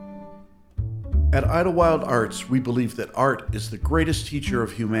 At Idlewild Arts, we believe that art is the greatest teacher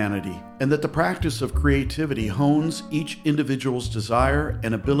of humanity, and that the practice of creativity hones each individual's desire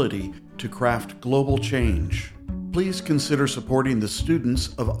and ability to craft global change. Please consider supporting the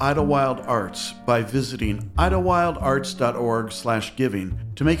students of Idlewild Arts by visiting idlewildarts.org/giving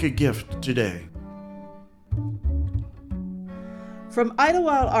to make a gift today. From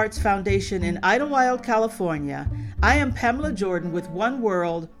Idlewild Arts Foundation in Idlewild, California, I am Pamela Jordan with One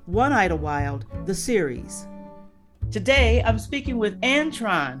World, One Idlewild, the series. Today, I'm speaking with Anh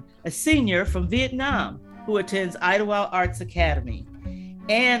Tran, a senior from Vietnam who attends Idlewild Arts Academy.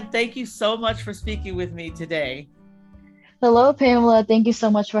 Anh, thank you so much for speaking with me today. Hello, Pamela. Thank you so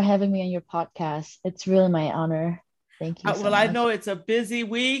much for having me on your podcast. It's really my honor. Thank you so much. I know it's a busy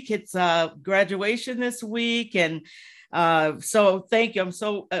week. It's graduation this week, and so thank you. I'm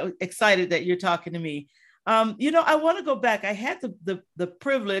so excited that you're talking to me. I want to go back. I had the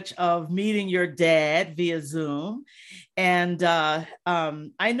privilege of meeting your dad via Zoom, and I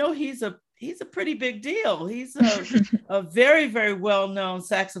know he's a pretty big deal. He's a very, very well-known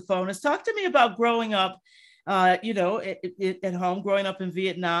saxophonist. Talk to me about growing up, at home, growing up in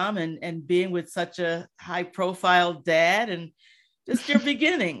Vietnam and being with such a high-profile dad, and just your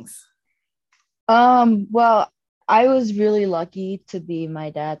beginnings. Well, I was really lucky to be my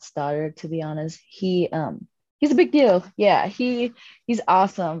dad's daughter, to be honest. He's a big deal. Yeah, he's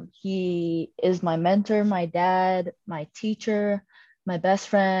awesome. He is my mentor, my dad, my teacher, my best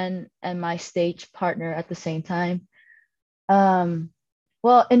friend, and my stage partner at the same time.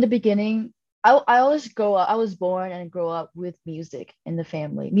 Well, in the beginning, I always grow up. I was born and grow up with music in the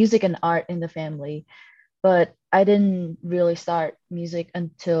family, music and art in the family. But I didn't really start music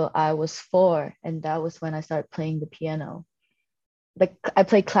until I was 4, and that was when I started playing the piano. Like, I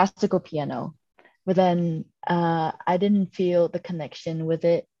played classical piano, but then I didn't feel the connection with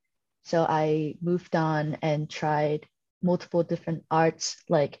it. So I moved on and tried multiple different arts,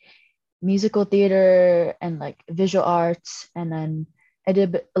 like musical theater and like visual arts. And then I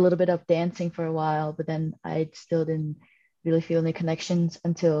did a little bit of dancing for a while, but then I still didn't really feel any connections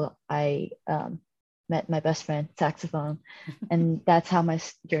until I met my best friend, saxophone. And that's how my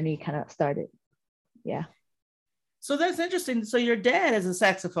journey kind of started. Yeah. So that's interesting. So your dad is a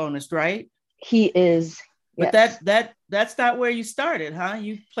saxophonist, right? He is. But yes. that's not where you started, huh?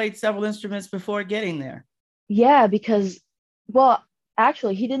 You played several instruments before getting there. Yeah, because, well,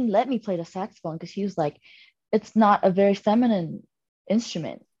 actually, he didn't let me play the saxophone because he was like, it's not a very feminine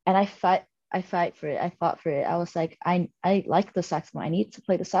instrument. And I fought for it. I fought for it. I was like, I like the saxophone. I need to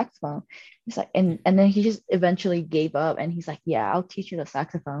play the saxophone. He's like, and then he just eventually gave up, and he's like, yeah, I'll teach you the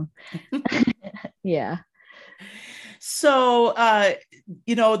saxophone. Yeah. So,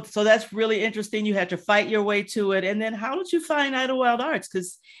 so that's really interesting. You had to fight your way to it. And then how did you find Idlewild Arts?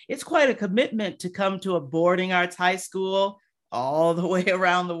 Because it's quite a commitment to come to a boarding arts high school all the way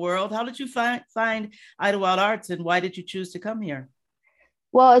around the world. How did you find Idlewild Arts, and why did you choose to come here?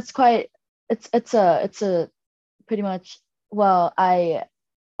 Well, it's a pretty much, well, I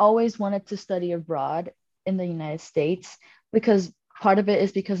always wanted to study abroad in the United States, because part of it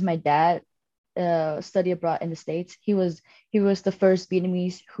is because my dad studied abroad in the States. He was the first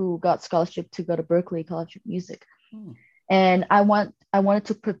Vietnamese who got scholarship to go to Berklee College of Music. And I wanted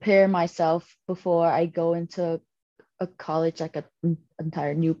to prepare myself before I go into a college, like an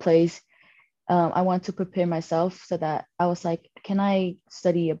entire new place. I want to prepare myself so that I was like, can I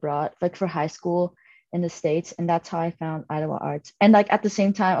study abroad, like for high school? in the States, and that's how I found Idaho Arts. And like at the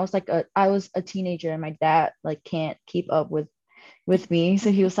same time, I was a teenager, and my dad like can't keep up with me,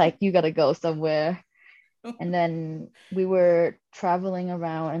 so he was like, "You gotta go somewhere." And then we were traveling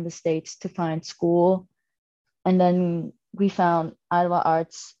around in the States to find school, and then we found Idaho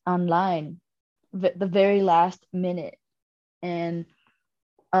Arts online, the very last minute, and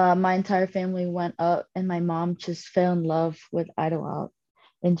my entire family went up, and my mom just fell in love with Idaho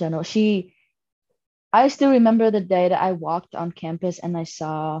in general. I still remember the day that I walked on campus and I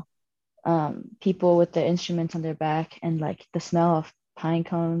saw people with their instruments on their back, and like the smell of pine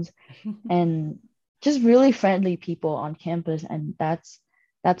cones and just really friendly people on campus. And that's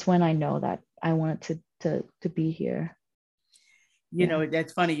when I know that I wanted to be here. You know,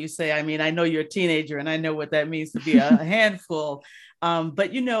 that's funny you say, I mean, I know you're a teenager and I know what that means to be a handful.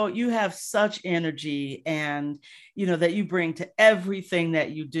 But, you know, you have such energy and, you know, that you bring to everything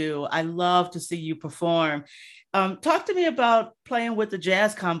that you do. I love to see you perform. Talk to me about playing with the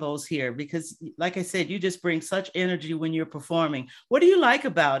jazz combos here, because like I said, you just bring such energy when you're performing. What do you like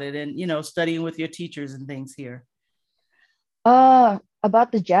about it? And, you know, studying with your teachers and things here.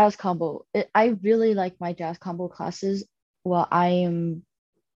 About the jazz combo, I really like my jazz combo classes. Well, I am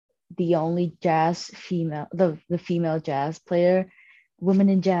the only the female jazz player, woman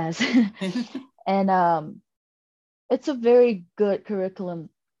in jazz. And it's a very good curriculum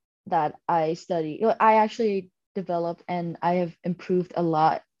that I study. You know, I actually developed and I have improved a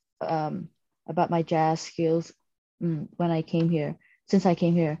lot about my jazz skills since I came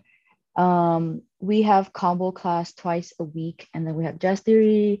here. We have combo class twice a week, and then we have jazz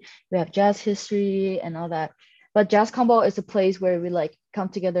theory, we have jazz history and all that. But jazz combo is a place where we like come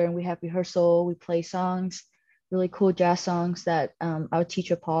together and we have rehearsal, we play songs, really cool jazz songs that our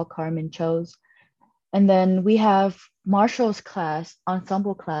teacher Paul Carmen chose. And then we have Marshall's class,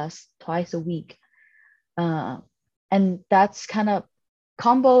 ensemble class, twice a week. And that's kind of,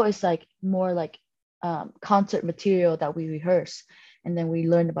 combo is like more like concert material that we rehearse. And then we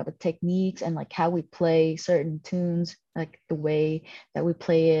learn about the techniques and like how we play certain tunes, like the way that we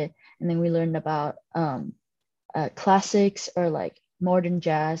play it. And then we learn about classics or like modern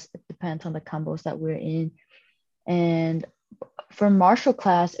jazz. It depends on the combos that we're in. And for Marshall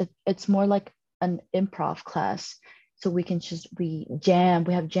class, it's more like an improv class. So we jam,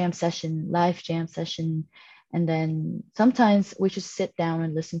 we have jam session, live jam session. And then sometimes we just sit down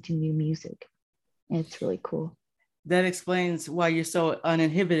and listen to new music. And it's really cool. That explains why you're so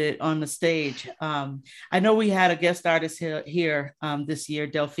uninhibited on the stage. I know we had a guest artist here this year,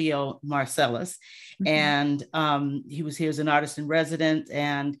 Delphio Marcellus, and he was here as an artist in residence,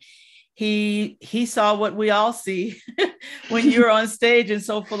 and he saw what we all see when you're on stage and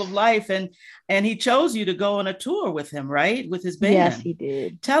so full of life, and he chose you to go on a tour with him, right? With his band. Yes, he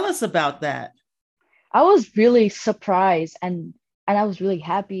did. Tell us about that. I was really surprised and I was really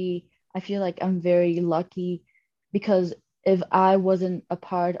happy. I feel like I'm very lucky, because if I wasn't a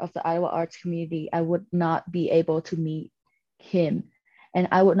part of the Iowa arts community, I would not be able to meet him, and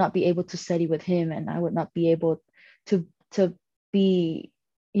I would not be able to study with him, and I would not be able to be,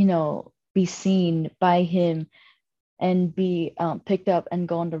 you know, be seen by him and be picked up and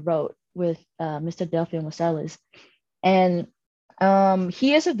go on the road with Mr. Delphio Marcellus. And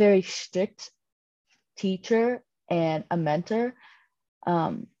he is a very strict teacher and a mentor.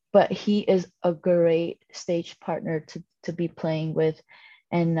 But he is a great stage partner to be playing with.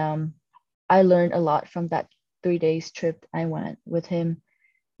 And I learned a lot from that 3 days trip I went with him.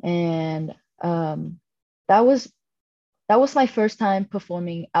 And that was my first time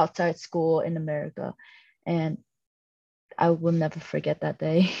performing outside school in America. And I will never forget that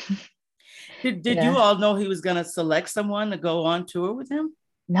day. Did you all know he was going to select someone to go on tour with him?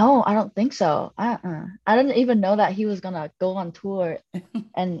 No, I don't think so. I didn't even know that he was gonna go on tour,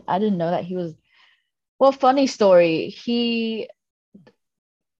 and I didn't know that he was. Well, funny story. He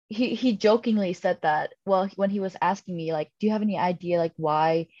jokingly said that. Well, when he was asking me, like, do you have any idea like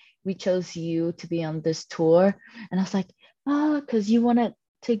why we chose you to be on this tour? And I was like, because you wanted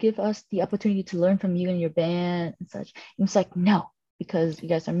to give us the opportunity to learn from you and your band and such. He was like, no, because you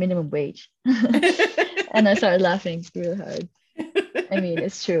guys are minimum wage. And I started laughing really hard. I mean,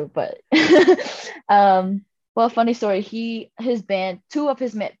 it's true, but well, funny story. His band, two of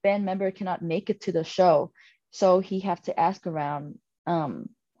his band members cannot make it to the show, so he had to ask around, and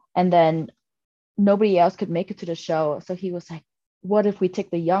then nobody else could make it to the show. So he was like, "What if we take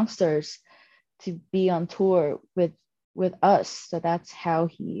the youngsters to be on tour with us?" So that's how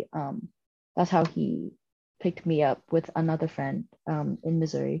he picked me up with another friend in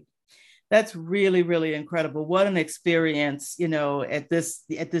Missouri. That's really, really incredible. What an experience, at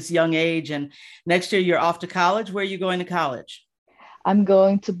this young age. And next year you're off to college. Where are you going to college? I'm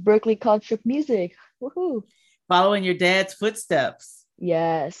going to Berklee College of Music. Woohoo! Following your dad's footsteps.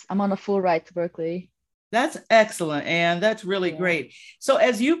 Yes, I'm on a full ride to Berklee. That's excellent, and that's really great. So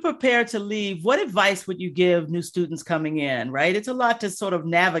as you prepare to leave, what advice would you give new students coming in, right? It's a lot to sort of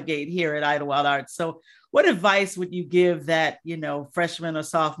navigate here at Idlewild Arts. So what advice would you give that, freshman or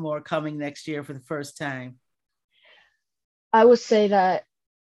sophomore coming next year for the first time? I would say that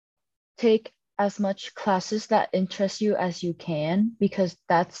take as much classes that interest you as you can, because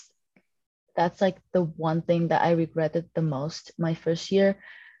that's like the one thing that I regretted the most my first year,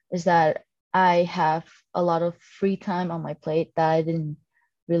 is that I have a lot of free time on my plate that I didn't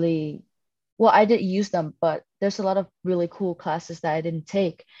really, I did use them, but there's a lot of really cool classes that I didn't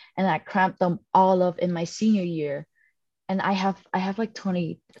take, and I cramped them all up in my senior year. And I have like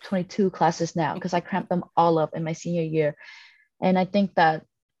 22 classes now because I cramped them all up in my senior year. And I think that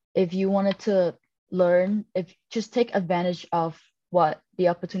if you wanted to learn, just take advantage of what the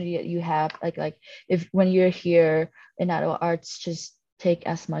opportunity that you have, like if when you're here in Idlewild Arts, just take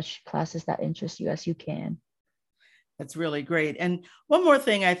as much classes that interest you as you can. That's really great. And one more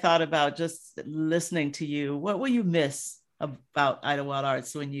thing I thought about just listening to you, what will you miss about Idlewild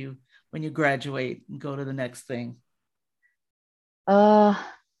Arts when you graduate and go to the next thing? I'll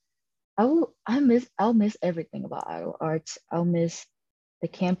miss everything about Idlewild Arts. I'll miss the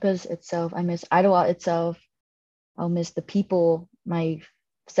campus itself. I miss Idlewild itself. I'll miss the people, my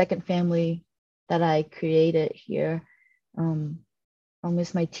second family that I created here. I'll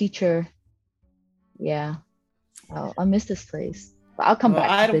miss my teacher. Yeah, I'll miss this place. But I'll come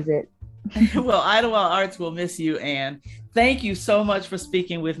back to visit. Well, Idlewild Arts will miss you, Anne. Thank you so much for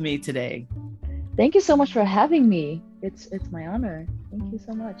speaking with me today. Thank you so much for having me. It's my honor. Thank you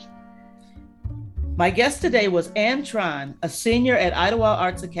so much. My guest today was Anne Tron, a senior at Idlewild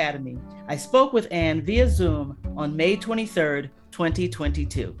Arts Academy. I spoke with Anne via Zoom on May 23rd,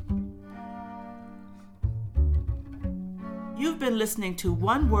 2022. You've been listening to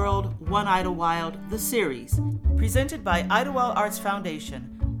One World, One Idlewild, the series, presented by Idlewild Arts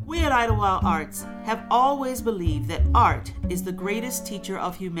Foundation. We at Idlewild Arts have always believed that art is the greatest teacher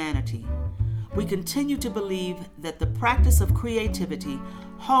of humanity. We continue to believe that the practice of creativity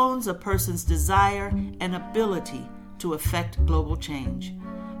hones a person's desire and ability to affect global change.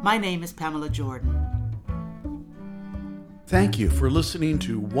 My name is Pamela Jordan. Thank you for listening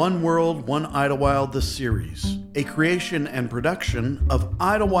to One World, One Idlewild, the series, a creation and production of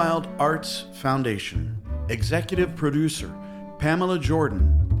Idlewild Arts Foundation. Executive producer, Pamela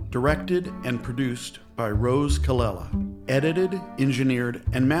Jordan. Directed and produced by Rose Colella. Edited, engineered,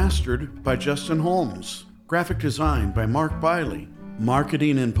 and mastered by Justin Holmes. Graphic design by Mark Biley.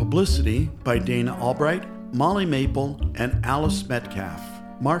 Marketing and publicity by Dana Albright, Molly Maple, and Alice Metcalf.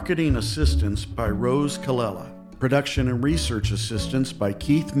 Marketing assistance by Rose Colella. Production and research assistance by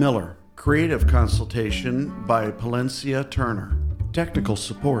Keith Miller. Creative consultation by Palencia Turner. Technical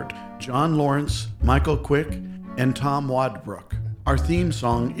support, John Lawrence, Michael Quick, and Tom Wadbrook. Our theme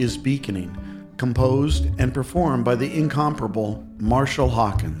song is Beaconing, composed and performed by the incomparable Marshall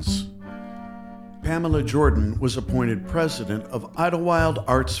Hawkins. Pamela Jordan was appointed president of Idlewild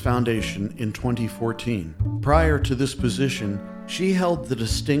Arts Foundation in 2014. Prior to this position, she held the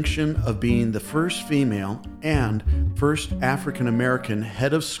distinction of being the first female and first African American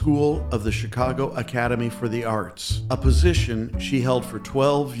head of school of the Chicago Academy for the Arts, a position she held for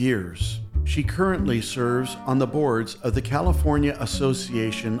 12 years. She currently serves on the boards of the California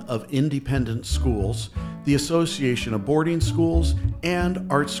Association of Independent Schools, the Association of Boarding Schools,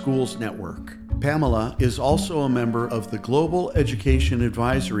 and Art Schools Network. Pamela is also a member of the Global Education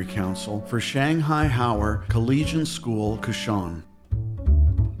Advisory Council for Shanghai Hauer Collegiate School, Kushan.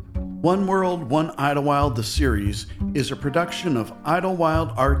 One World, One Idlewild, the series is a production of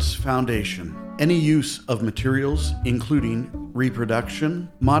Idlewild Arts Foundation. Any use of materials, including reproduction,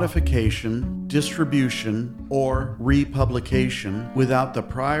 modification, distribution, or republication without the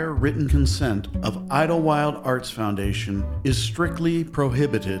prior written consent of Idlewild Arts Foundation is strictly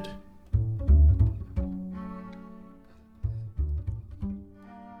prohibited.